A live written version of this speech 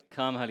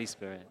Come, Holy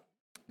Spirit.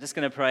 I'm just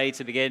going to pray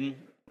to begin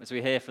as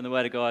we hear from the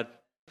Word of God.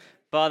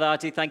 Father, I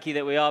do thank you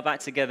that we are back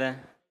together.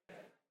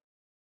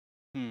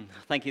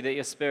 Thank you that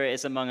your Spirit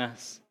is among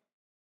us.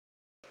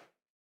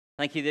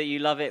 Thank you that you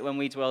love it when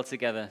we dwell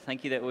together.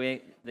 Thank you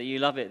that you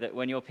love it that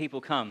when your people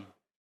come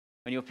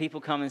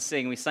and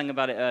sing, we sang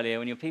about it earlier,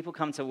 when your people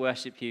come to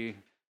worship you,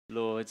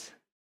 Lord,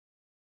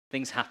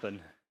 things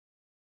happen.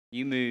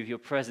 You move, your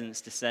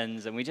presence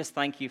descends, and we just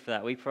thank you for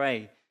that. We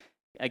pray,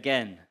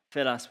 again,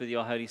 fill us with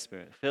your Holy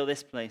Spirit. Fill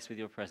this place with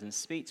your presence.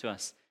 Speak to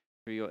us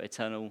through your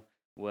eternal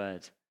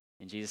word.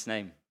 In Jesus'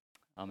 name,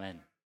 amen.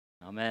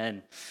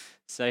 Amen.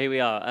 So here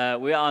we are.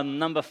 We are on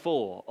number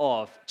 4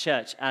 of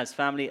Church as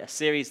Family, a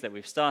series that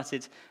we've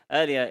started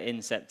earlier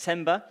in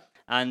September.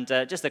 And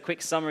just a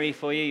quick summary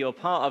for you. You're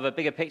part of a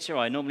bigger picture.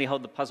 I normally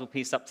hold the puzzle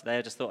piece up today.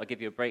 I just thought I'd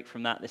give you a break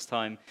from that this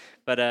time.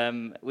 But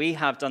we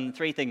have done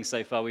 3 things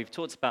so far. We've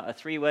talked about a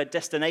 3-word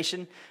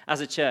destination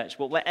as a church,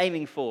 what we're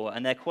aiming for,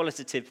 and they're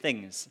qualitative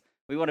things.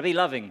 We want to be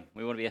loving,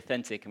 we want to be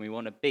authentic, and we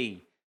want to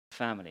be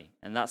family.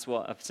 And that's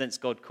what I've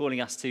sensed God calling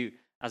us to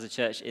as a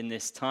church in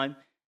this time.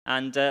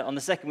 And on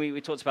the second week,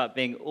 we talked about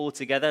being all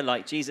together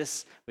like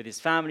Jesus with his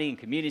family and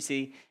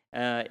community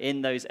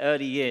in those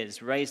early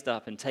years, raised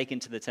up and taken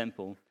to the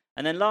temple.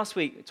 And then last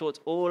week, we talked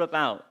all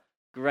about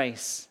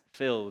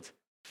grace-filled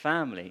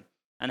family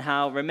and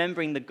how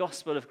remembering the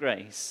gospel of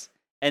grace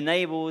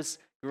enables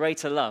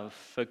greater love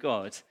for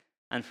God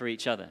and for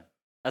each other,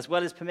 as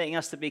well as permitting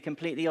us to be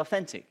completely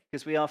authentic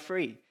because we are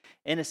free,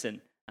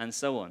 innocent, and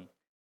so on.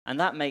 And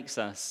that makes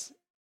us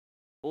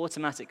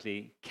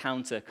automatically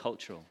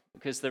counter-cultural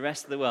because the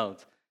rest of the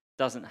world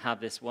doesn't have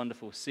this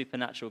wonderful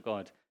supernatural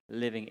God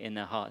living in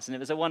their hearts. And it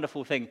was a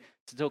wonderful thing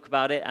to talk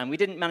about it. And we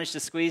didn't manage to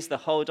squeeze the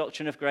whole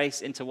doctrine of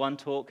grace into one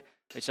talk,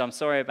 which I'm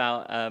sorry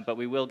about, but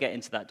we will get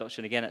into that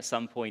doctrine again at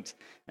some point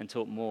and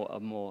talk more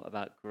and more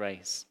about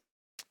grace.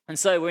 And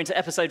so we're into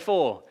episode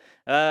 4.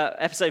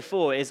 Episode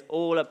 4 is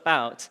all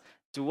about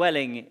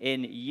dwelling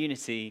in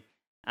unity,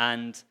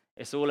 and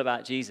it's all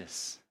about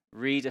Jesus,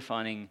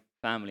 redefining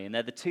family. And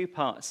they're the 2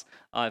 parts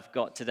I've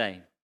got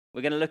today.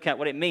 We're going to look at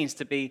what it means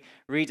to be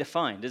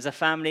redefined as a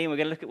family, and we're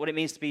going to look at what it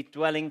means to be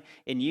dwelling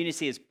in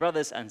unity as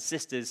brothers and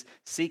sisters,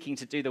 seeking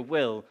to do the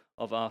will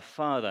of our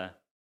Father,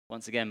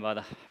 once again by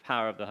the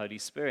power of the Holy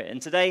Spirit.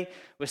 And today,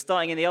 we're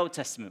starting in the Old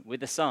Testament with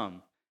the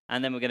Psalm,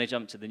 and then we're going to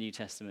jump to the New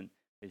Testament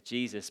with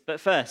Jesus.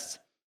 But first,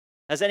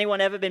 has anyone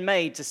ever been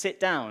made to sit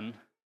down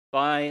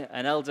by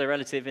an elder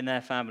relative in their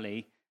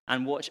family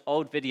and watch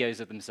old videos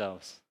of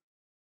themselves?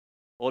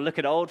 Or look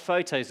at old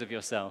photos of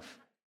yourself?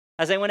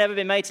 Has anyone ever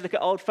been made to look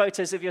at old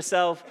photos of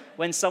yourself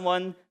when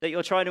someone that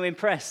you're trying to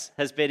impress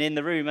has been in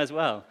the room as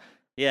well?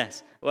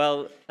 Yes.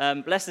 Well,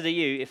 blessed are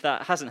you if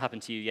that hasn't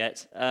happened to you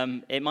yet.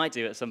 It might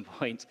do at some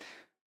point.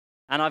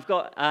 And I've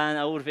got an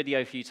old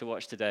video for you to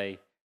watch today,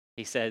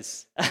 he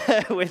says,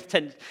 with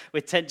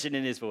tension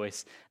in his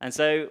voice. And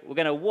so we're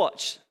going to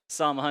watch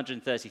Psalm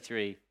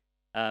 133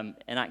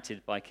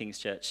 enacted by King's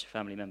Church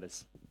family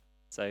members.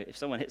 So if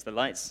someone hits the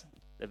lights,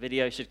 the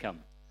video should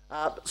come.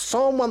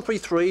 Psalm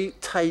 133,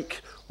 take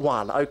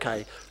 1.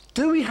 Okay.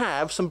 Do we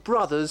have some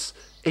brothers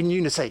in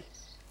unity?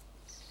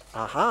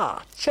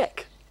 Aha,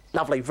 check.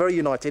 Lovely, very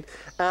united.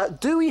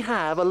 Do we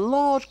have a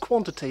large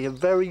quantity of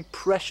very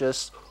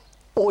precious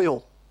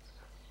oil?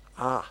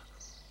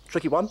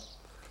 Tricky one.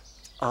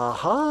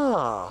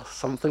 Aha,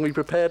 something we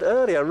prepared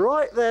earlier.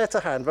 Right there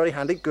to hand, very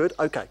handy, good.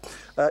 Okay,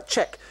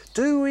 check.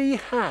 Do we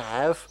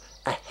have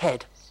a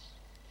head?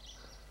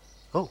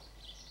 Oh,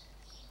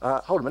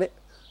 hold a minute.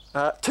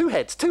 2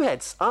 heads. 2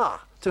 heads are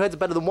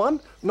better than 1.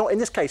 Not in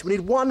this case. We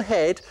need 1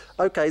 head.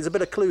 Okay, there's a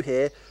bit of clue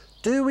here.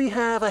 Do we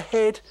have a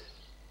head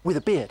with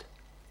a beard?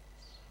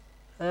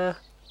 No.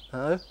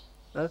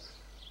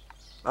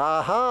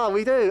 Aha,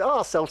 we do.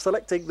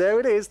 Self-selecting. There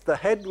it is. The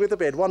head with a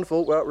beard.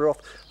 Wonderful. Well, we're off.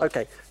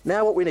 Okay,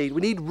 now what we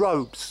need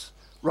robes.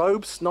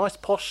 Robes, nice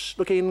posh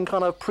looking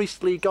kind of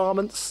priestly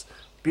garments.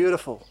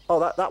 Beautiful. Oh,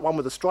 that one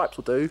with the stripes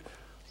will do.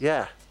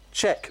 Yeah.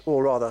 Check,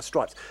 or rather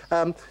stripes.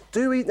 Here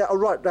we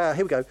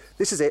go.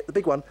 This is it, the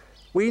big one.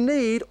 We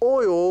need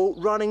oil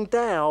running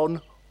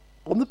down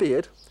on the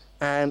beard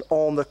and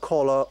on the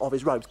collar of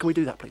his robes. Can we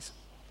do that, please?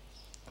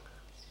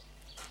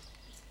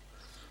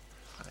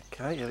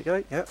 Okay, here we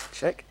go. Yeah,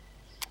 check.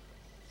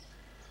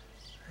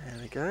 There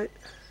we go.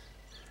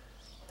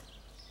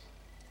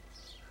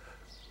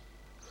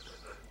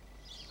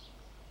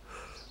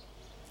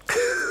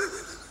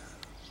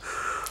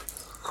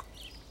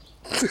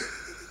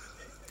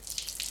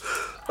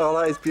 Oh,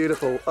 that is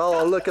beautiful.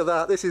 Oh, look at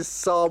that. This is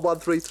Psalm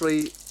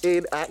 133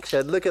 in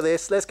action. Look at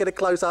this. Let's get a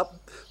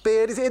close-up.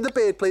 Beard. Is it in the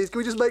beard, please? Can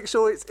we just make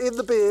sure it's in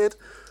the beard?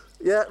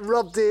 Yeah,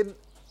 rubbed in.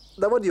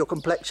 No wonder your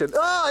complexion.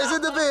 Oh, it's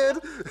in the beard.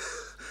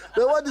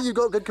 No wonder you've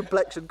got good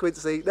complexion,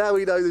 Quincy. Now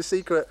we know the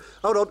secret.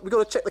 Hold on. We've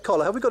got to check the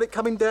collar. Have we got it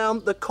coming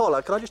down the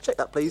collar? Can I just check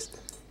that, please?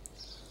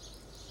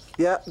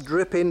 Yeah,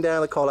 dripping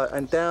down the collar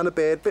and down the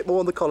beard. Bit more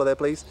on the collar there,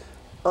 please.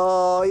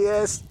 Oh,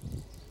 yes.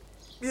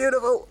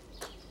 Beautiful.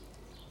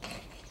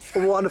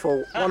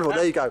 Wonderful, wonderful.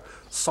 There you go.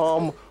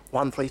 Psalm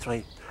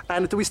 133.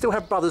 And do we still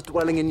have brothers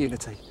dwelling in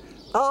unity?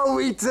 Oh,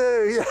 we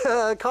do.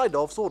 Yeah, kind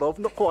of, sort of,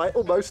 not quite,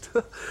 almost.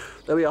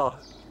 There we are.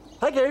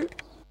 Thank you.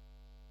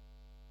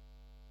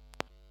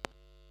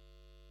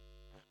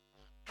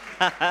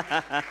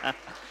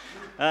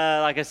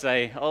 Like I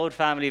say, old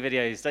family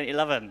videos, don't you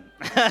love them?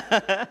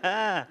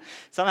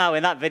 Somehow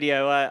in that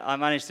video, I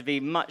managed to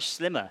be much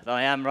slimmer than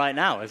I am right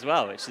now as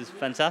well, which is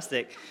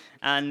fantastic.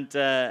 And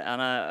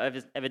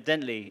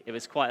evidently, it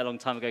was quite a long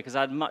time ago because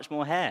I had much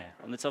more hair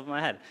on the top of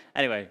my head.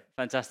 Anyway,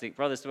 fantastic.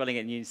 Brothers dwelling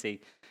in unity.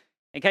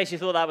 In case you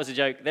thought that was a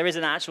joke, there is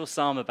an actual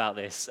psalm about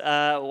this.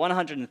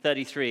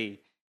 133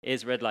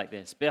 is read like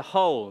this: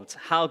 Behold,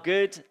 how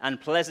good and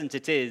pleasant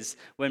it is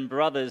when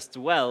brothers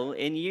dwell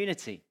in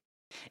unity.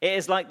 It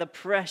is like the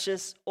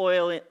precious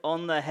oil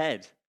on the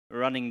head,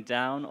 running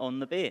down on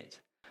the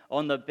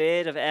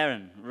beard of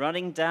Aaron,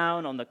 running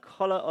down on the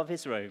collar of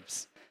his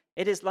robes.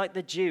 It is like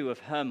the dew of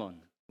Hermon,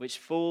 which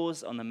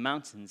falls on the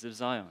mountains of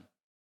Zion.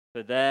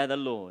 For there the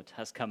Lord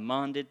has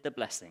commanded the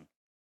blessing,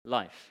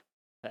 life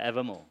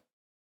forevermore.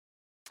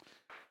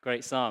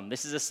 Great psalm.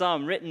 This is a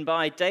psalm written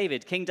by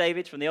David, King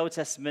David from the Old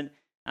Testament,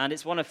 and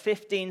it's one of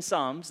 15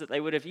 psalms that they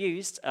would have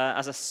used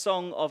as a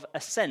song of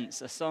ascent,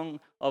 a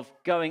song of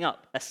going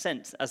up,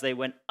 ascent. As they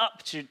went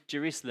up to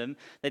Jerusalem,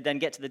 they'd then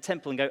get to the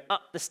temple and go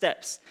up the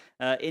steps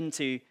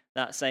into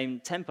that same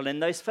temple.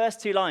 And those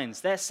first two lines,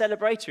 they're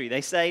celebratory.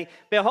 They say,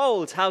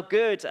 Behold, how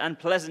good and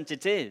pleasant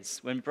it is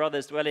when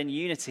brothers dwell in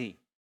unity.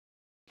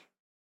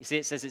 You see,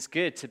 it says it's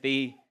good to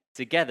be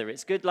together.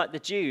 It's good like the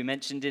dew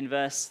mentioned in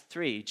verse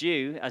 3.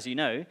 Dew, as you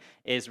know,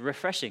 is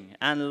refreshing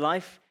and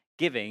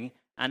life-giving,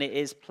 and it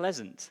is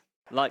pleasant,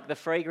 like the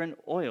fragrant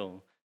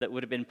oil that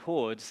would have been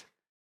poured,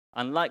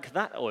 unlike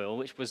that oil,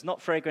 which was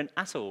not fragrant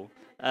at all,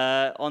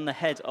 on the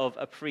head of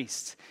a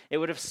priest. It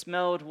would have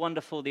smelled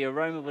wonderful. The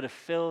aroma would have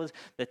filled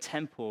the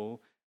temple,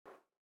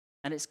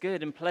 and it's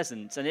good and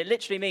pleasant. And it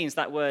literally means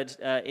that word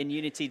in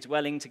unity,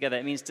 dwelling together.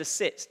 It means to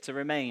sit, to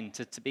remain,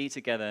 to be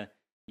together,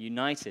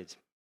 united.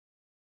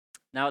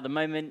 Now, at the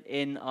moment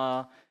in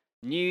our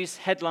news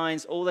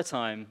headlines all the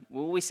time,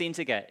 all we seem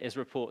to get is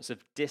reports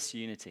of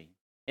disunity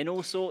in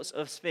all sorts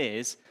of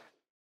spheres,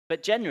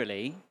 but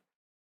generally,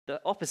 the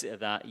opposite of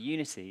that,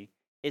 unity,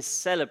 is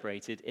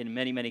celebrated in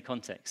many, many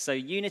contexts. So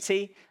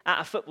unity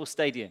at a football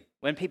stadium,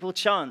 when people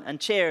chant and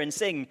cheer and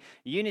sing.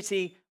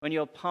 Unity when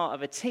you're part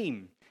of a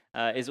team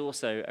is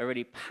also a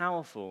really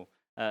powerful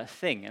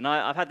thing. And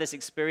I've had this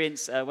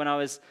experience when I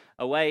was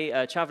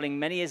away traveling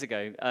many years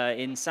ago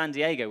in San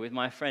Diego with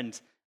my friend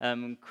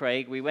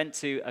Craig. We went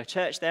to a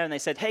church there and they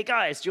said, Hey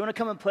guys, do you want to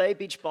come and play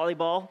beach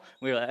volleyball?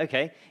 We were like,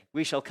 okay,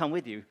 we shall come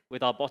with you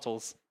with our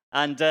bottles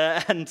and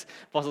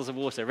bottles of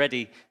water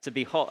ready to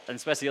be hot, and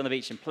especially on the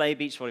beach, and play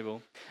beach volleyball.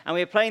 And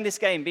we were playing this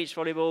game, beach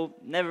volleyball,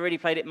 never really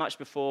played it much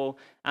before,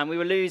 and we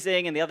were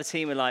losing, and the other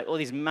team were like all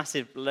these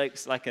massive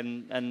blokes, like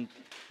and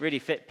really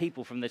fit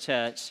people from the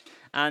church.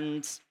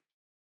 And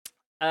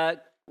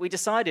we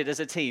decided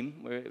as a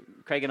team,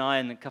 Craig and I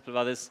and a couple of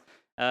others,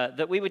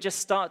 that we would just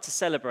start to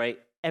celebrate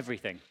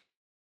everything.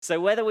 So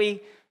whether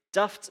we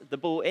duffed the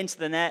ball into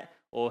the net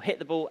or hit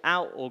the ball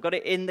out or got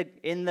it in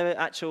the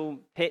actual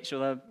pitch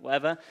or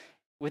whatever,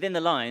 within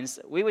the lines,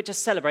 we would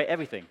just celebrate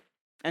everything.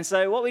 And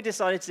so what we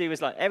decided to do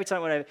was, like, every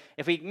time whenever,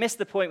 if we missed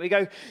the point, we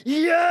go,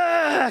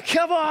 yeah,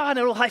 come on,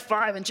 and we'll high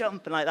five and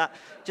jump and like that,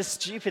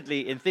 just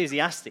stupidly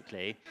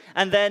enthusiastically.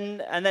 And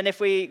then if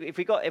we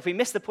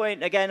missed the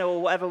point again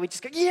or whatever, we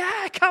just go,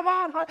 yeah, come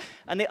on.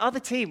 And the other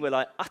team were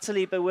like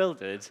utterly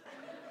bewildered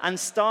and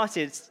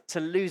started to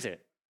lose it.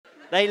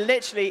 They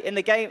literally, in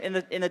the game,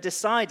 in the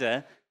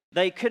decider,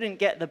 they couldn't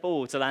get the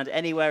ball to land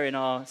anywhere in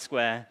our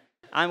square.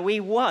 And we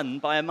won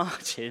by a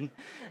margin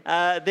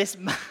this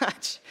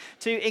match.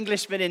 Two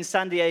Englishmen in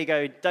San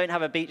Diego don't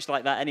have a beach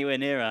like that anywhere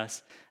near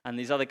us. And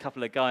these other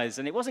couple of guys.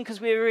 And it wasn't because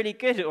we were really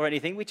good or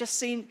anything. It just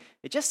seemed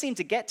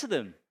to get to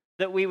them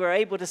that we were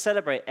able to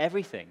celebrate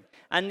everything.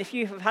 And if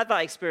you've had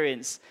that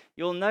experience,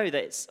 you'll know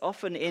that it's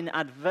often in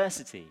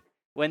adversity,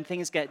 when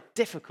things get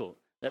difficult,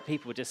 that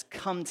people just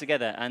come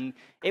together. And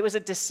it was a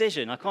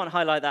decision. I can't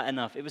highlight that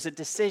enough. It was a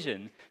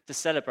decision to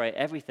celebrate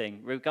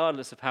everything,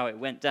 regardless of how it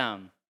went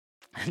down.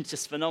 And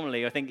just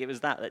phenomenally, I think it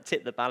was that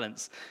tipped the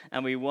balance,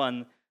 and we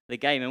won the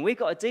game. And we've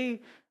got to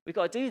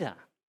do that.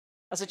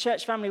 As a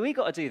church family, we've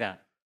got to do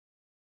that.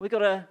 We've got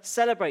to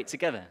celebrate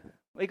together.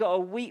 We've got to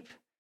weep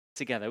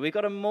together. We've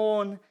got to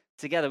mourn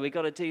together. We've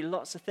got to do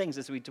lots of things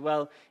as we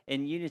dwell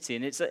in unity.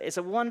 And it's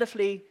a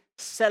wonderfully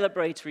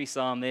celebratory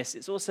psalm, this.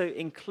 It's also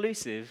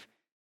inclusive,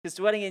 because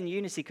dwelling in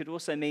unity could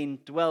also mean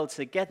dwell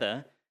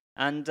together.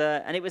 And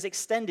it was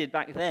extended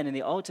back then in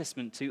the Old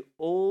Testament to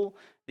all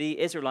the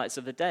Israelites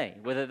of the day,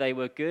 whether they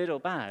were good or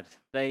bad.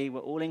 They were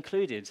all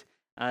included,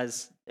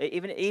 as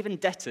even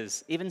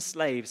debtors, even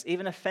slaves,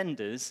 even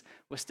offenders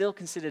were still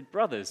considered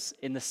brothers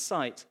in the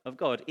sight of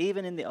God,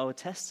 even in the Old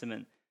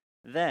Testament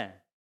there.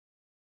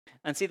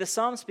 And see, the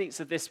psalm speaks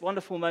of this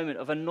wonderful moment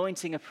of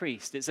anointing a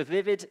priest. It's a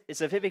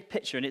vivid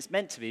picture, and it's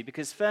meant to be,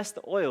 because first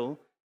the oil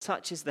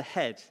touches the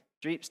head,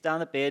 droops down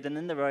the beard, and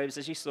then the robes,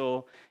 as you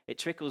saw, it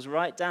trickles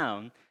right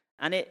down.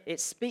 And it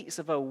speaks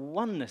of a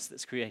oneness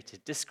that's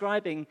created,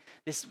 describing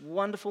this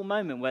wonderful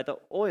moment where the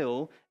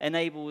oil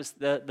enables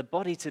the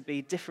body to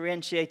be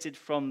differentiated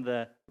from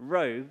the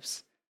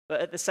robes, but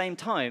at the same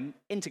time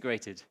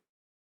integrated.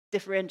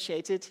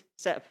 Differentiated,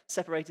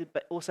 separated,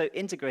 but also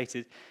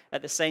integrated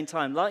at the same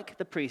time, like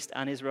the priest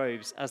and his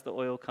robes as the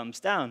oil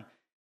comes down.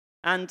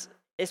 And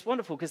it's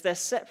wonderful because they're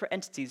separate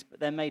entities, but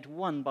they're made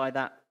one by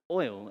that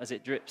oil as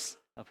it drips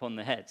upon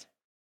the head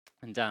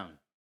and down.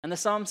 And the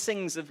psalm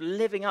sings of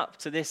living up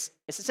to this.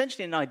 It's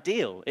essentially an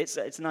ideal. It's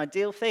an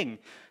ideal thing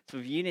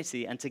of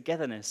unity and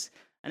togetherness.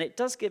 And it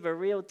does give a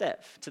real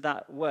depth to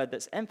that word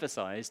that's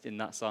emphasized in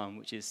that psalm,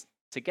 which is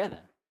together.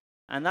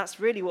 And that's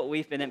really what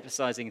we've been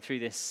emphasizing through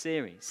this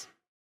series.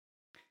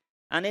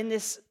 And in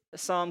this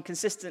psalm,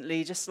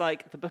 consistently, just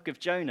like the book of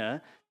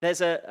Jonah,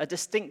 there's a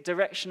distinct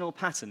directional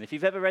pattern. If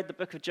you've ever read the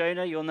book of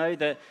Jonah, you'll know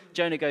that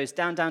Jonah goes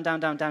down, down, down,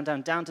 down, down,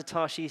 down, down to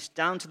Tarshish,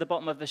 down to the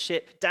bottom of the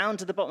ship, down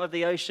to the bottom of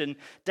the ocean,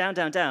 down,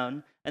 down,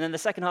 down. And then the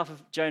second half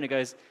of Jonah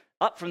goes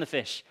up from the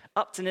fish,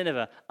 up to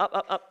Nineveh,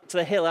 up to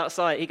the hill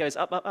outside. He goes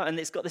up, and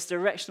it's got this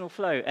directional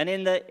flow. And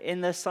in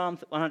the Psalm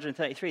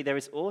 133, there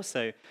is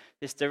also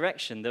this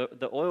direction.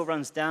 The oil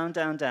runs down,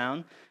 down,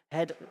 down,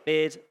 head,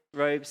 beard,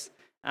 robes,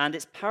 and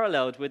it's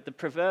paralleled with the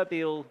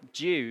proverbial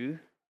dew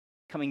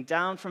coming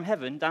down from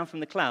heaven, down from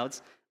the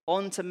clouds,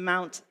 onto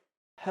Mount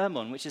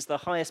Hermon, which is the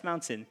highest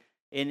mountain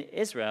in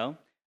Israel.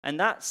 And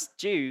that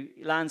dew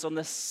lands on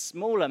the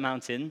smaller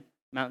mountain,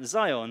 Mount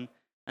Zion,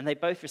 and they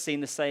both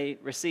receive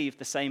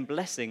the same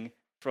blessing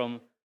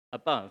from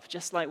above,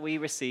 just like we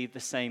receive the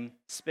same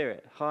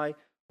Spirit, high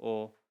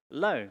or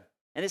low.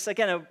 And it's,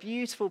 again, a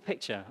beautiful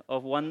picture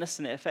of oneness,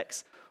 and it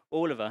affects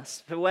all of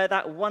us. For where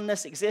that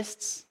oneness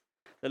exists,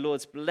 the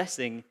Lord's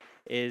blessing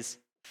is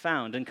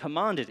found and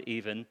commanded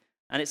even.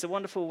 And it's a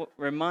wonderful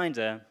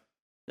reminder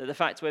that the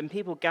fact when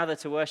people gather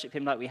to worship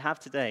him like we have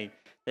today,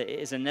 that it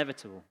is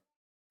inevitable.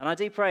 And I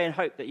do pray and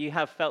hope that you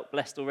have felt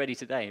blessed already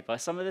today by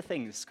some of the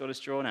things God has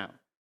drawn out,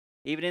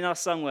 even in our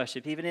sung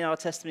worship, even in our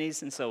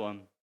testimonies and so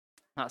on.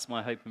 That's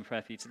my hope and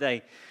prayer for you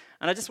today.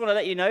 And I just want to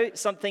let you know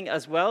something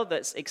as well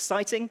that's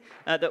exciting,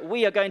 that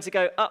we are going to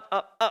go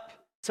up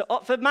to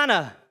Otford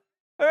Manor.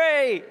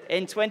 Hooray!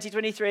 In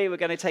 2023, we're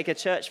going to take a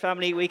church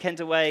family weekend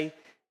away,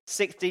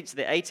 16th to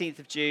the 18th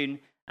of June.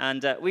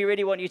 And we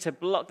really want you to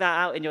block that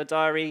out in your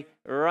diary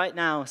right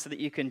now so that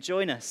you can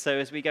join us. So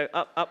as we go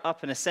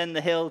up and ascend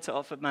the hill to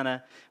Otford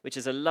Manor, which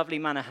is a lovely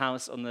manor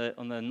house on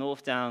the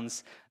North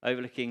Downs,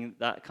 overlooking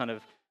that kind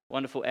of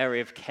wonderful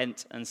area of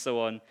Kent and so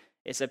on.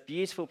 It's a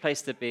beautiful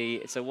place to be.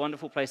 It's a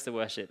wonderful place to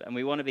worship. And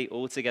we want to be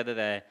all together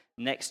there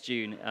next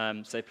June.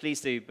 So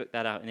please do book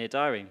that out in your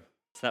diary.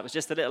 So that was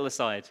just a little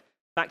aside.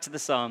 Back to the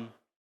psalm.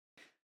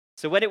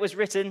 So when it was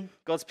written,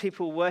 God's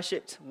people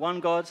worshipped one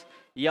God,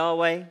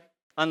 Yahweh,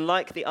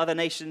 unlike the other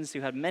nations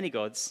who had many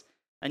gods.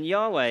 And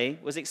Yahweh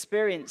was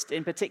experienced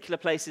in particular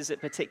places at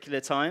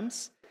particular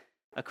times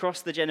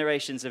across the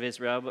generations of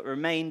Israel, but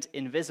remained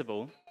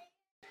invisible.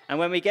 And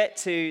when we get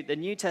to the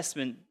New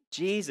Testament,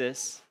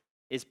 Jesus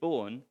is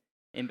born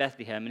in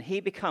Bethlehem, and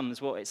he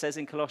becomes what it says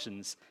in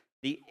Colossians,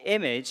 the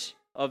image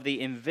of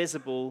the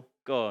invisible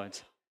God,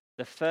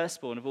 the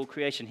firstborn of all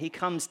creation. He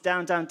comes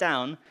down, down,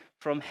 down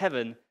from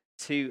heaven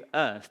to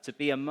earth to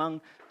be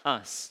among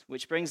us,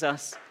 which brings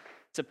us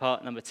to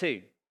part number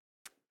 2.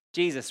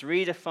 Jesus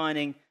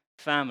redefining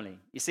family.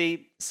 You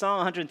see, Psalm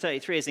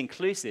 133 is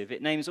inclusive.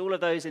 It names all of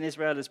those in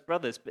Israel as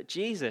brothers, but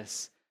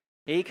Jesus,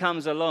 he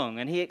comes along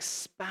and he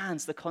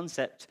expands the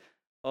concept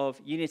of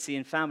unity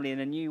and family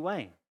in a new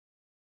way.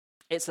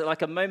 It's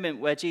like a moment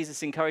where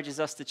Jesus encourages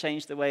us to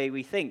change the way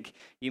we think.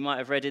 You might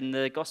have read in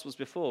the Gospels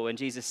before when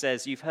Jesus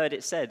says, "You've heard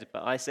it said,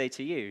 but I say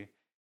to you."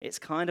 It's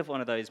kind of one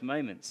of those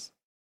moments.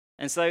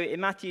 And so in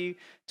Matthew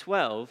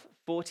 12,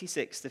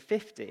 46 to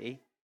 50,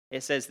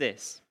 it says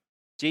this.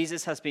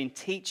 Jesus has been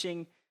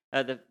teaching,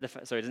 sorry,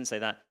 it doesn't say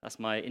that. That's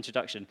my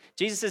introduction.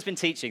 Jesus has been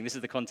teaching. This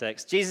is the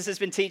context. Jesus has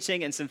been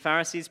teaching, and some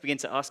Pharisees begin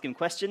to ask him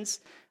questions.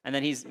 And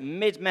then he's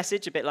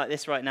mid-message, a bit like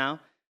this right now,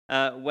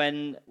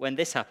 when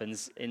this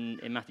happens in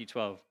Matthew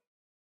 12.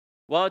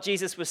 While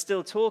Jesus was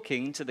still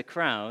talking to the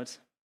crowd,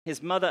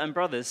 his mother and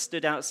brothers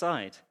stood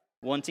outside,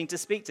 wanting to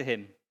speak to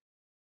him.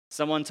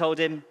 Someone told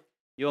him,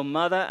 "Your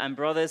mother and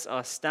brothers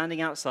are standing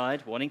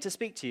outside, wanting to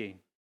speak to you."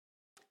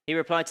 He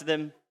replied to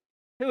them,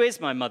 "Who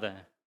is my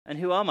mother, and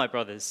who are my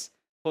brothers?"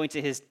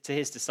 Pointing to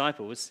his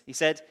disciples, he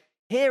said,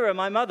 "Here are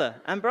my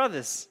mother and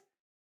brothers.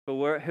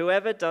 For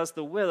whoever does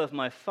the will of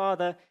my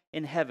Father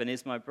in heaven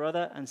is my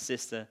brother and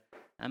sister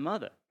and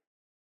mother."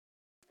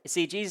 You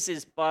see,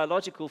 Jesus'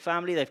 biological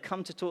family, they've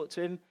come to talk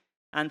to him,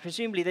 and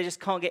presumably they just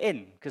can't get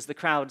in because the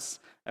crowds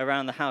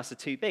around the house are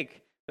too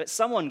big. But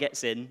someone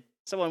gets in,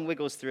 someone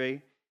wiggles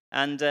through,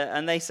 and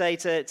they say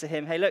to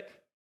him, "Hey, look,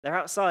 they're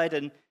outside."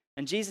 And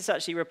Jesus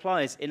actually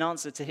replies in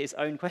answer to his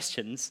own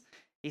questions.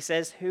 He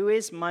says, "Who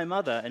is my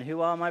mother and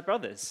who are my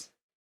brothers?"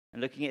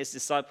 And looking at his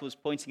disciples,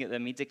 pointing at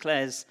them, he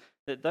declares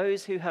that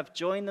those who have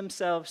joined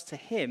themselves to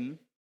him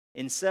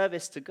in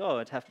service to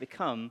God have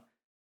become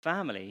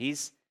family.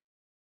 He's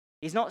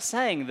He's not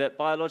saying that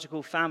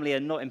biological family are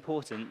not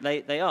important.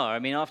 They are. I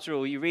mean, after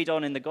all, you read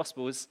on in the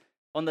Gospels,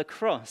 on the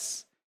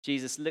cross,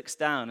 Jesus looks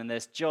down and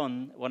there's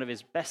John, one of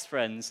his best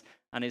friends,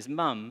 and his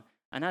mum.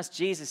 And as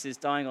Jesus is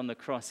dying on the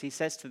cross, he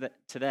says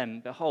to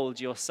them, behold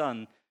your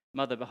son,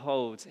 mother,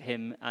 behold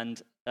him, and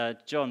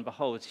John,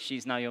 behold,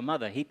 she's now your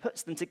mother. He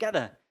puts them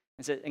together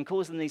and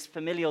calls them these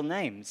familial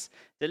names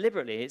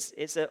deliberately.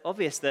 It's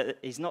obvious that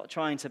he's not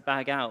trying to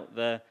bag out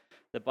the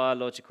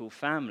biological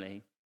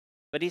family,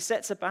 but he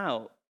sets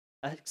about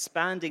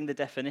expanding the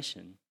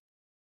definition.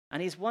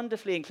 And he's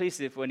wonderfully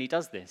inclusive when he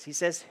does this. He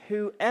says,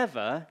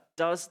 whoever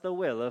does the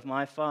will of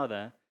my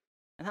Father.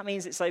 And that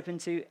means it's open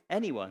to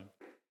anyone.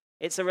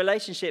 It's a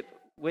relationship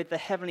with the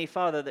Heavenly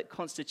Father that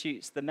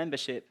constitutes the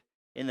membership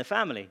in the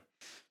family.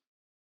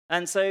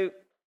 And so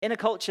in a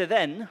culture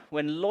then,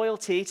 when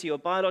loyalty to your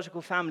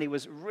biological family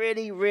was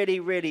really,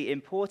 really, really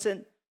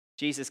important,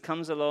 Jesus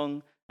comes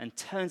along and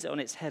turns it on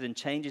its head and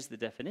changes the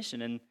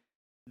definition. And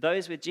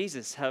those with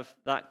Jesus have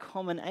that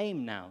common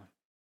aim now,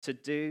 to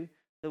do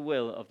the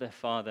will of their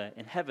Father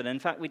in heaven. In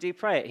fact, we do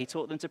pray it. He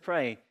taught them to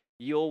pray,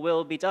 your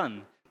will be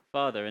done,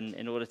 Father. And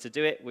in order to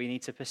do it, we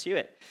need to pursue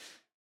it.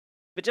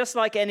 But just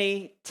like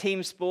any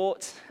team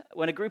sport,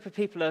 when a group of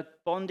people are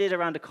bonded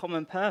around a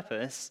common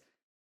purpose,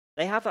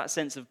 they have that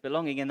sense of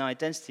belonging and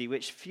identity,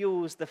 which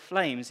fuels the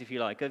flames, if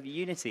you like, of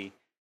unity.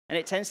 And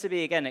it tends to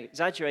be, again,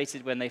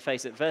 exaggerated when they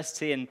face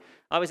adversity. And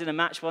I was in a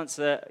match once,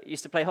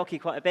 used to play hockey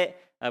quite a bit.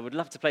 I would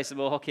love to play some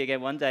more hockey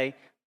again one day.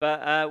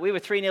 But we were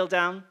 3-0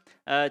 down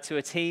to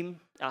a team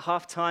at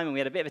half-time, and we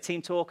had a bit of a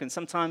team talk. And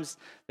sometimes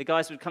the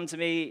guys would come to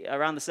me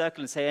around the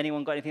circle and say,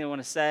 anyone got anything I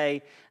want to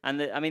say? And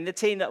the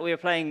team that we were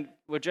playing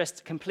were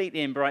dressed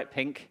completely in bright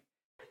pink.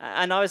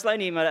 And I was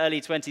only in my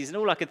early 20s, and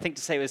all I could think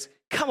to say was,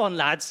 come on,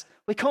 lads,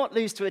 we can't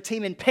lose to a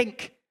team in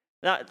pink.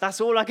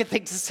 That's all I could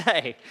think to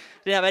say.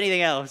 Didn't have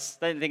anything else.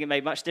 Don't think it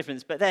made much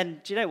difference. But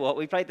then, do you know what?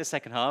 We played the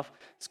second half,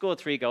 scored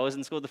 3 goals,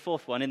 and scored the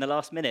 4th one in the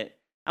last minute.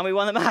 And we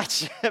won the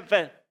match.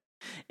 But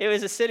it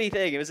was a silly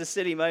thing. It was a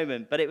silly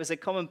moment. But it was a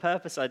common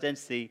purpose,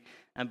 identity,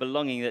 and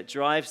belonging that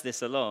drives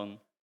this along.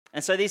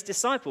 And so these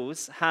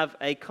disciples have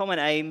a common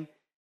aim,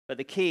 but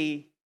the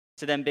key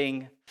to them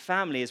being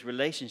family is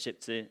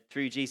relationship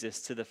through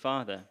Jesus to the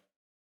Father.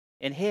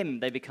 In him,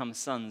 they become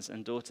sons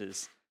and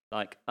daughters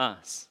like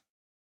us.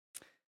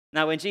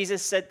 Now, when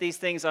Jesus said these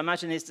things, I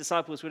imagine his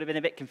disciples would have been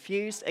a bit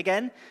confused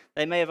again.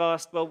 They may have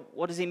asked, well,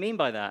 what does he mean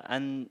by that?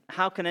 And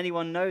how can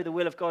anyone know the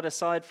will of God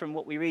aside from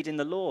what we read in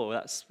the law?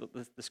 That's what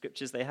the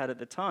scriptures they had at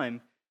the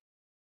time.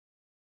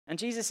 And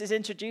Jesus is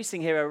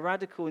introducing here a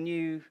radical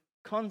new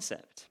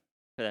concept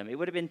for them. It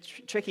would have been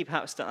tricky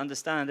perhaps to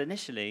understand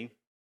initially,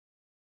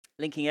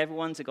 linking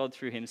everyone to God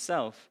through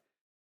himself.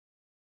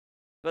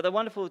 But the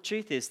wonderful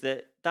truth is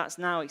that that's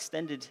now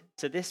extended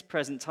to this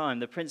present time.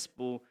 The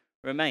principle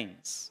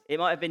remains. It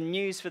might have been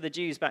news for the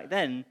Jews back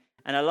then,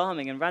 and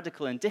alarming and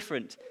radical and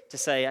different to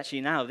say,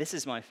 actually, now this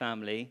is my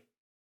family,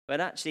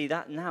 but actually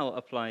that now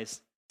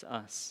applies to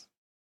us.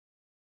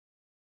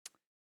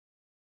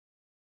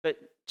 But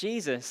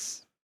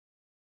Jesus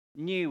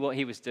knew what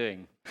he was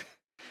doing.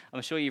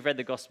 I'm sure you've read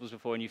the Gospels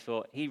before and you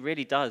thought, he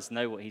really does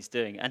know what he's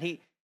doing. And he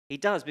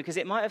does, because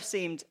it might have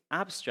seemed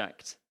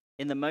abstract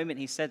in the moment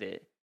he said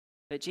it,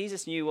 but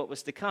Jesus knew what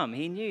was to come.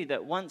 He knew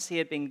that once he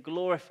had been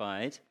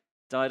glorified,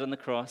 died on the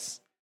cross,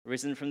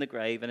 risen from the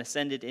grave, and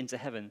ascended into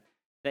heaven,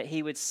 that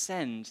he would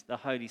send the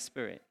Holy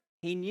Spirit.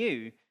 He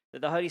knew that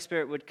the Holy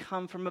Spirit would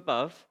come from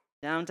above,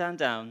 down, down,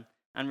 down,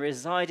 and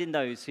reside in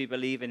those who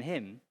believe in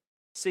him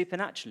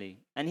supernaturally.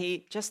 And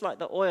he, just like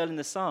the oil in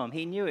the psalm,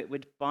 he knew it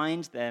would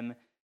bind them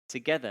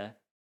together,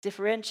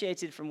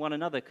 differentiated from one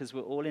another because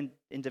we're all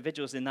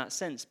individuals in that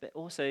sense, but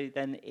also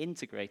then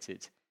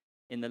integrated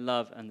in the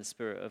love and the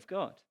Spirit of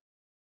God.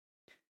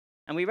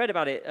 And we read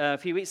about it a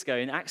few weeks ago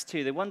in Acts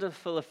 2, the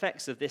wonderful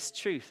effects of this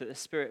truth, that the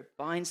Spirit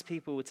binds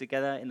people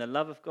together in the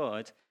love of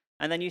God.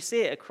 And then you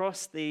see it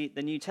across the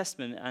New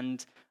Testament.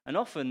 And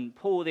often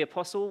Paul the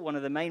Apostle, one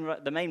of the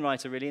main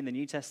writer really in the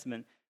New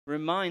Testament,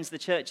 reminds the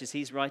churches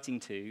he's writing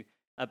to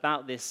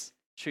about this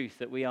truth,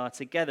 that we are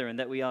together and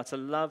that we are to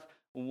love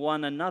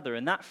one another.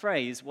 And that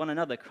phrase, one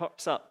another,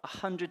 crops up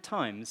 100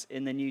 times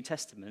in the New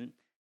Testament.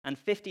 And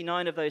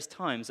 59 of those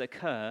times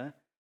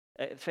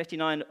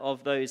 59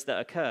 of those that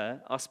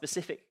occur are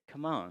specific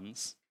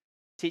commands,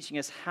 teaching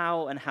us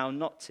how and how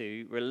not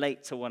to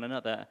relate to one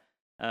another.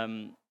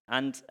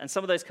 And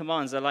some of those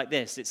commands are like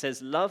this. It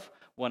says, love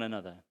one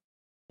another.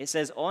 It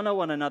says, honor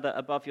one another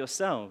above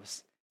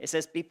yourselves. It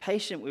says, be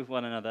patient with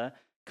one another,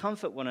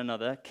 comfort one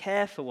another,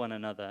 care for one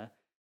another.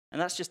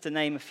 And that's just to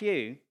name a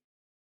few.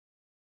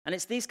 And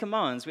it's these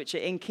commands which are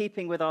in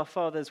keeping with our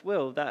Father's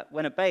will that,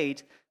 when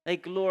obeyed, they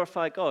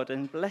glorify God,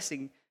 and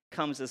blessing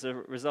comes as a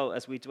result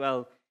as we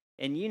dwell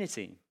in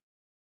unity.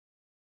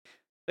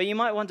 But you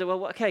might wonder,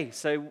 well, okay,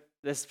 so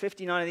there's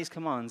 59 of these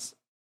commands.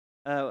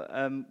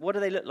 What do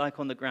they look like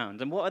on the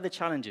ground? And what are the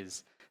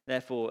challenges,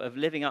 therefore, of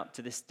living up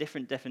to this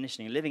different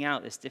definition, living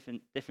out this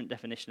different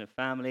definition of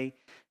family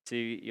to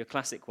your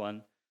classic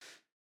one?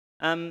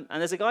 And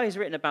there's a guy who's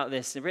written about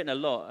this, he's written a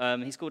lot.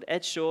 He's called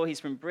Ed Shaw, he's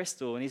from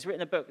Bristol, and he's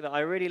written a book that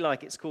I really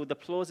like. It's called The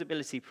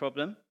Plausibility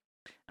Problem.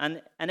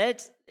 And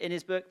Ed, in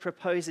his book,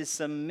 proposes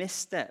some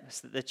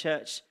missteps that the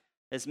church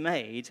has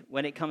made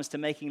when it comes to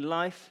making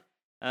life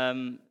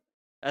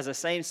as a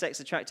same-sex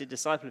attracted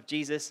disciple of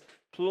Jesus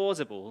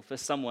plausible for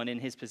someone in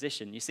his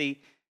position. You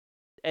see,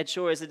 Ed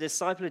Shaw is a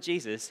disciple of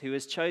Jesus who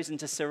has chosen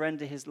to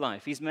surrender his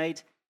life. He's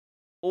made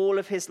all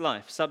of his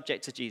life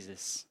subject to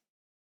Jesus,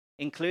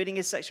 including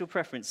his sexual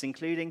preference,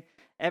 including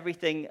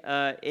everything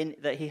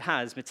that he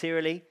has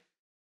materially.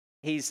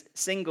 He's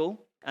single,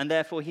 and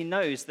therefore he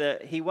knows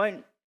that he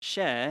won't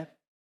share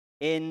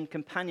in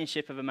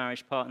companionship of a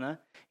marriage partner.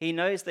 He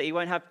knows that he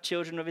won't have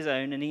children of his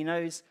own, and he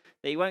knows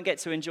that he won't get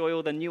to enjoy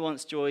all the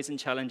nuanced joys and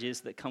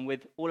challenges that come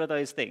with all of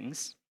those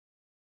things.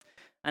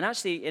 And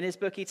actually, in his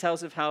book, he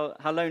tells of how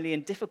lonely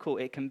and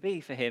difficult it can be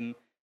for him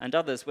and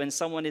others when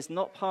someone is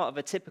not part of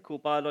a typical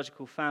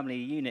biological family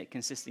unit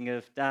consisting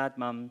of dad,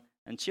 mum,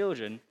 and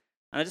children.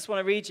 And I just want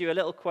to read you a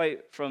little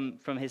quote from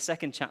his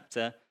second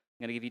chapter. I'm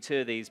going to give you two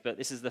of these, but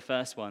this is the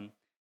first one.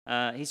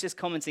 He's just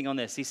commenting on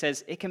this. He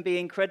says, it can be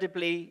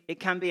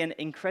an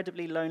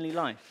incredibly lonely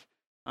life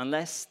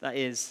unless, that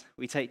is,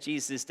 we take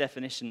Jesus'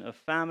 definition of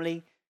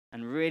family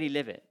and really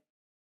live it.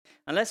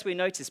 Unless we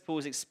notice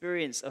Paul's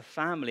experience of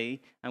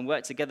family and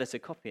work together to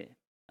copy it.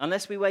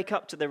 Unless we wake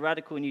up to the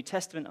radical New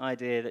Testament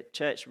idea that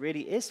church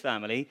really is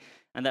family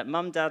and that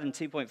mum, dad, and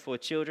 2.4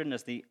 children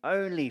as the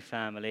only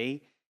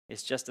family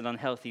is just an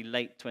unhealthy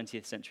late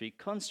 20th century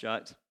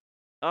construct.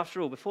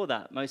 After all, before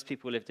that, most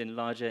people lived in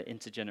larger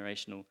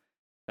intergenerational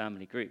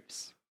family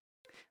groups.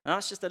 And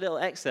that's just a little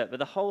excerpt, but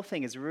the whole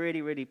thing is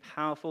really, really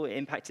powerful. It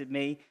impacted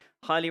me.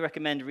 Highly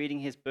recommend reading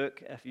his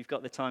book if you've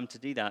got the time to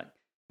do that,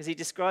 because he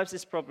describes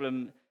this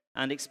problem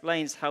and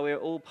explains how we're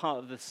all part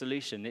of the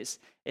solution. It's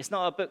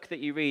not a book that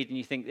you read and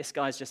you think, this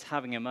guy's just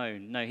having a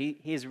moan. No, he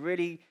has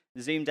really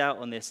zoomed out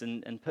on this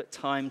and put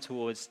time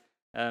towards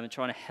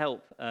trying to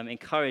help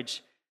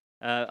encourage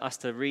us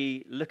to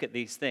re-look at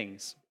these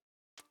things.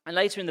 And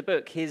later in the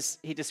book,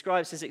 he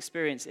describes his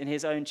experience in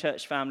his own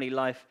church family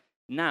life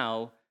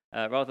now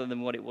rather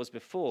than what it was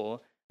before.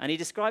 And he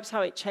describes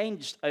how it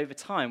changed over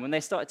time when they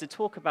started to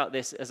talk about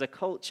this as a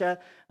culture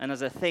and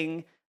as a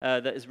thing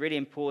that is really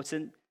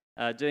important,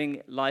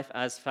 doing life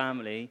as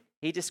family.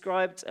 He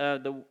described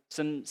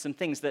some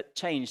things that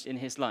changed in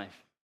his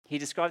life. He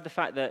described the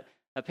fact that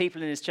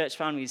people in his church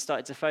family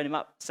started to phone him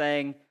up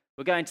saying,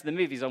 we're going to the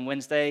movies on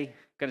Wednesday,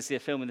 going to see a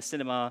film in the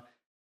cinema.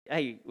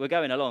 Hey, we're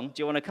going along.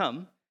 Do you want to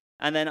come?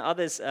 And then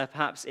others,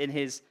 perhaps in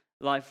his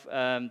life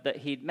that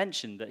he'd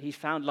mentioned, that he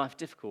found life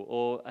difficult.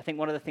 Or I think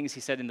one of the things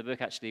he said in the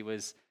book actually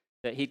was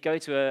that he'd go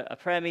to a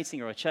prayer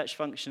meeting or a church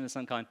function of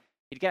some kind.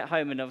 He'd get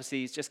home and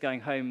obviously he's just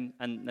going home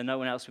and no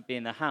one else would be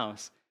in the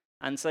house.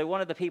 And so one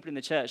of the people in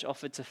the church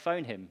offered to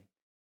phone him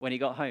when he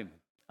got home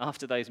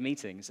after those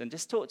meetings and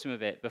just talk to him a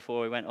bit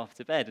before he went off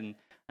to bed.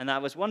 And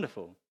that was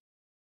wonderful.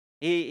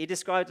 He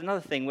described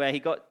another thing where he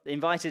got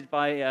invited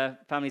by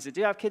families that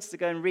do have kids to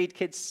go and read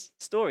kids'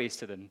 stories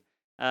to them.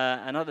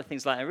 And other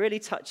things like that, really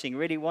touching,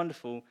 really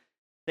wonderful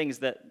things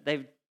that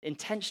they've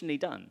intentionally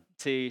done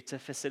to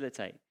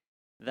facilitate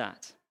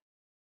that.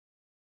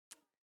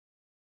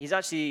 He's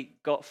actually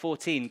got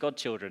 14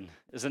 godchildren,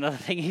 is another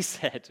thing he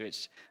said,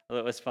 which I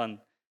thought was fun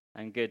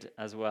and good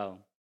as well.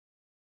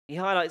 He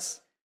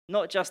highlights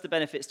not just the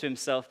benefits to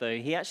himself, though.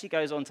 He actually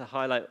goes on to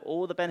highlight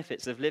all the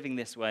benefits of living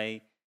this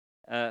way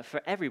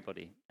for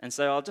everybody. And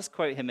so I'll just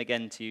quote him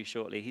again to you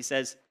shortly. He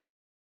says,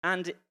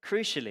 and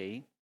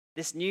crucially,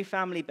 this new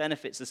family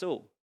benefits us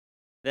all.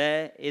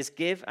 There is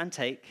give and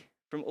take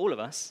from all of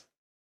us,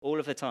 all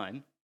of the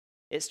time.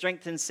 It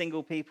strengthens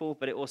single people,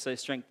 but it also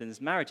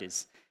strengthens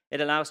marriages. It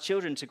allows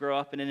children to grow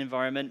up in an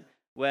environment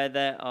where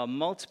there are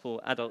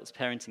multiple adults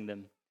parenting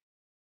them.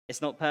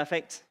 It's not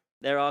perfect.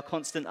 There are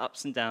constant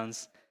ups and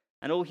downs,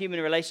 and all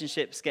human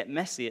relationships get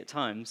messy at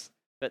times,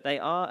 but they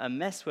are a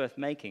mess worth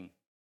making.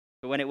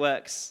 But when it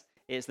works,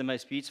 it's the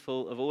most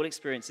beautiful of all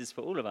experiences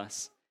for all of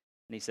us.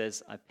 And he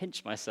says, I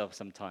pinch myself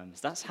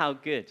sometimes. That's how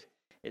good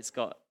it's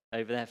got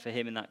over there for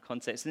him in that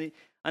context. And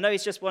I know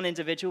he's just one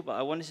individual, but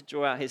I wanted to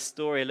draw out his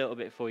story a little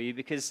bit for you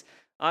because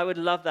I would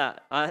love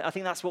that. I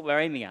think that's what we're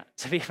aiming at,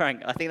 to be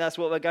frank. I think that's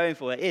what we're going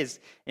for. It is,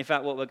 in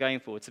fact, what we're going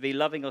for, to be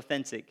loving,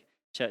 authentic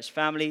church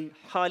family,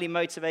 highly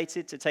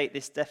motivated to take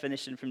this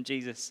definition from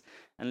Jesus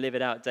and live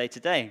it out day to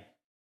day.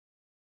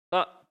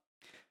 But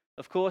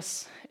of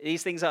course,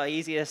 these things are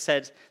easier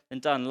said than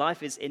done.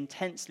 Life is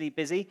intensely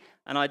busy,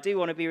 and I do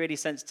want to be really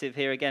sensitive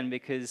here again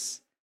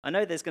because I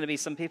know there's going to be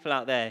some people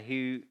out there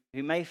who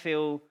may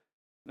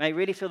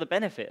really feel the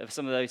benefit of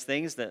some of those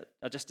things that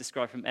I just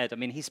described from Ed. I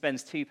mean, he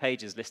spends 2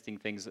 pages listing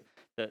things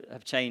that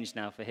have changed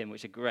now for him,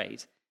 which are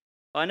great.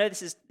 But I know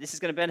this is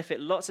going to benefit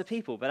lots of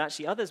people, but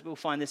actually others will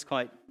find this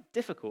quite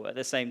difficult at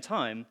the same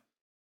time,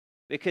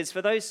 because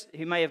for those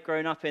who may have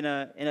grown up in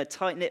a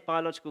tight-knit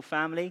biological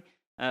family,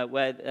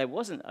 where there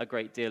wasn't a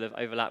great deal of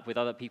overlap with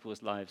other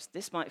people's lives,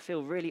 this might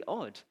feel really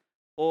odd.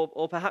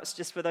 Or perhaps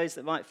just for those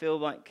that might feel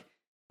like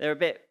they're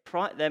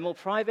they're more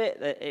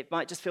private. It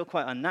might just feel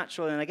quite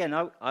unnatural. And again,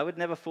 I would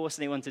never force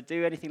anyone to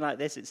do anything like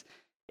this.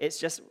 It's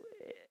just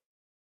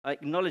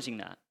acknowledging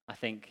that, I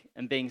think,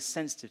 and being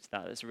sensitive to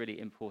that. That's really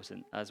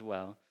important as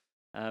well.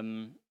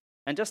 And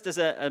just as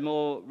a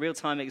more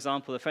real-time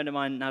example, a friend of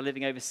mine now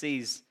living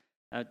overseas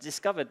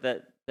discovered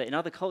that in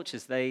other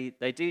cultures they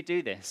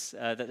do this,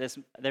 that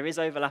there is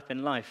overlap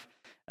in life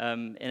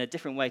in a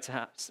different way to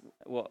perhaps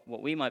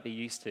what we might be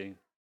used to.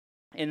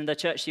 In the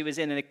church she was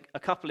in, a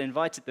couple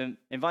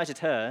invited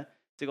her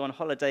to go on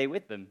holiday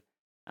with them.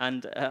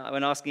 And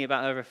when asking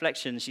about her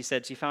reflections, she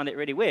said she found it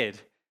really weird,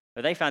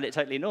 but they found it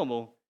totally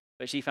normal,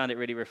 but she found it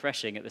really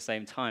refreshing at the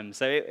same time.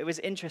 So it was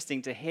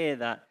interesting to hear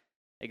that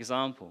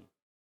example.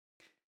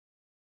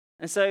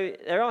 And so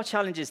there are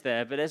challenges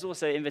there, but there's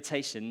also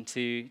invitation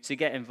to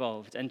get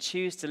involved and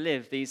choose to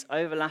live these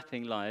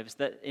overlapping lives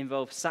that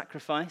involve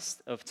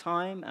sacrifice of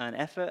time and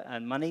effort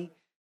and money.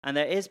 And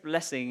there is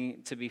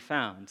blessing to be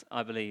found,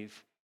 I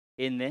believe,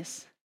 in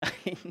this.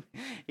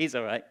 He's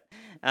all right.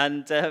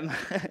 And don't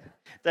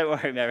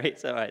worry, Mary,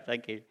 it's all right,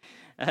 thank you.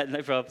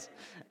 No problems.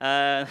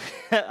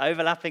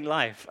 Overlapping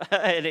life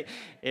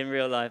in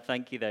real life,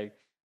 thank you, though.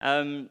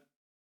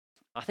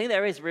 I think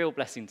there is real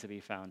blessing to be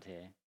found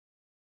here.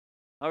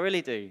 I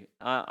really do.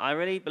 I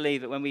really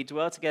believe that when we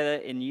dwell together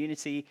in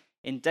unity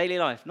in daily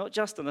life, not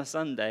just on a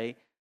Sunday,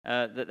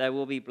 that there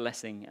will be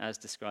blessing as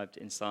described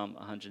in Psalm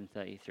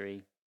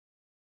 133.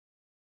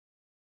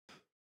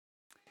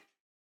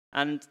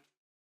 And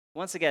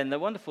once again, the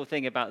wonderful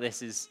thing about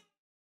this is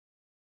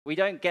we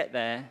don't get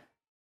there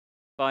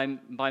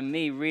by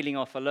me reeling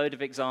off a load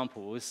of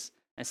examples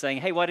and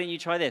saying, hey, why don't you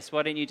try this?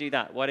 Why don't you do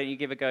that? Why don't you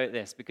give a go at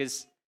this?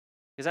 Because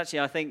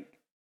actually I think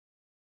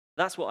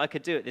that's what I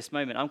could do at this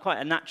moment. I'm quite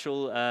a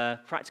natural,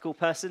 practical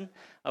person.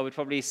 I would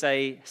probably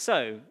say,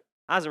 so,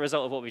 as a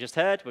result of what we just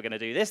heard, we're going to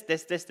do this.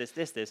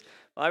 But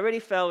I really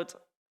felt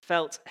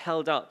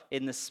held up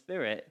in the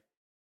spirit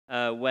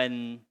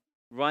when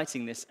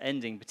writing this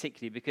ending,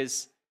 particularly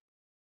because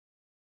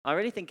I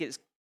really think it's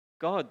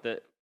God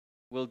that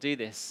will do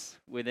this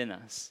within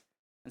us.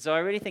 And so I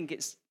really think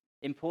it's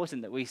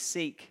important that we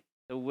seek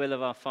the will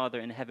of our Father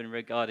in heaven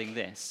regarding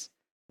this,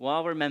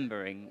 while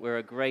remembering we're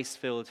a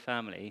grace-filled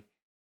family,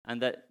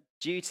 and that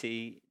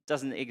duty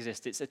doesn't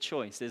exist. It's a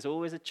choice. There's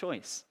always a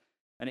choice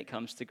when it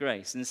comes to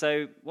grace. And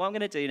so what I'm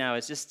going to do now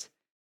is just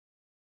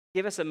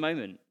give us a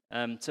moment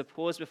to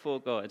pause before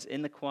God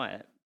in the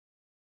quiet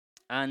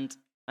and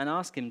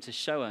ask him to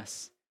show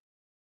us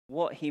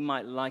what he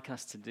might like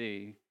us to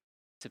do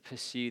to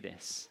pursue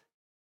this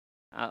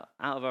out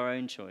of our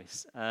own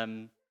choice.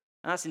 And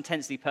that's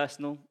intensely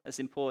personal. That's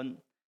important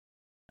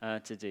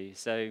to do.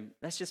 So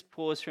let's just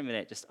pause for a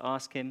minute, just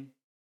ask him,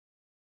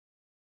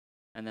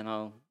 and then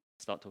I'll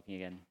start talking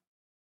again.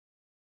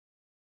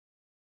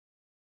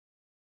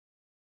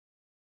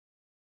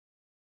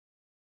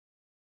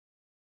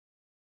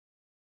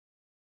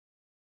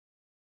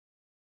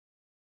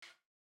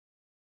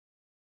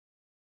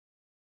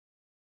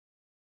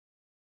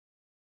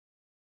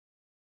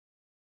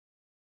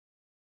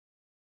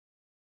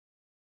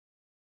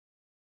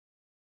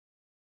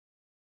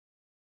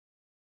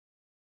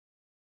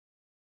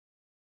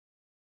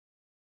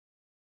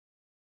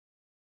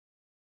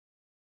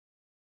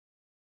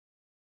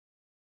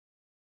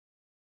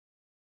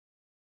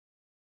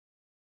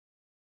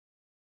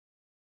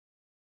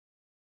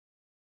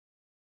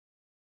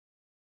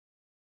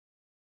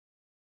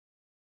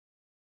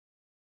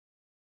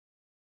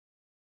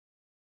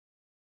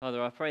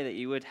 Father, I pray that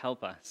you would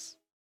help us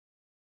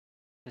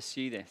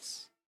pursue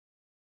this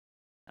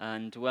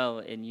and dwell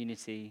in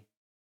unity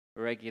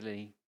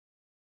regularly.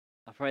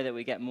 I pray that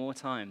we get more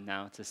time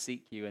now to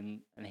seek you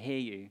and hear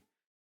you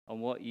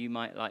on what you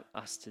might like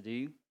us to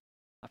do.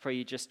 I pray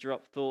you just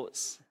drop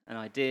thoughts and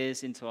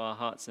ideas into our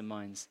hearts and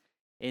minds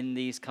in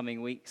these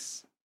coming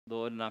weeks,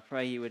 Lord, and I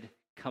pray you would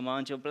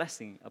command your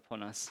blessing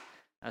upon us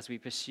as we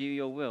pursue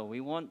your will.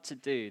 We want to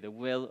do the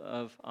will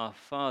of our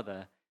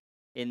Father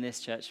in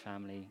this church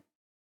family.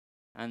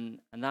 And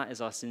that is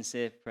our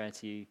sincere prayer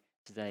to you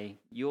today.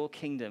 Your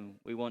kingdom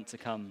we want to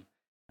come,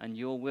 and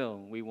your will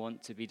we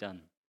want to be done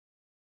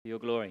for your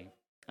glory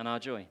and our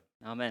joy.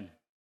 Amen.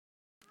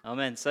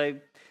 Amen. So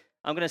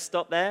I'm going to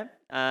stop there,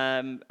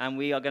 and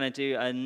we are going to do a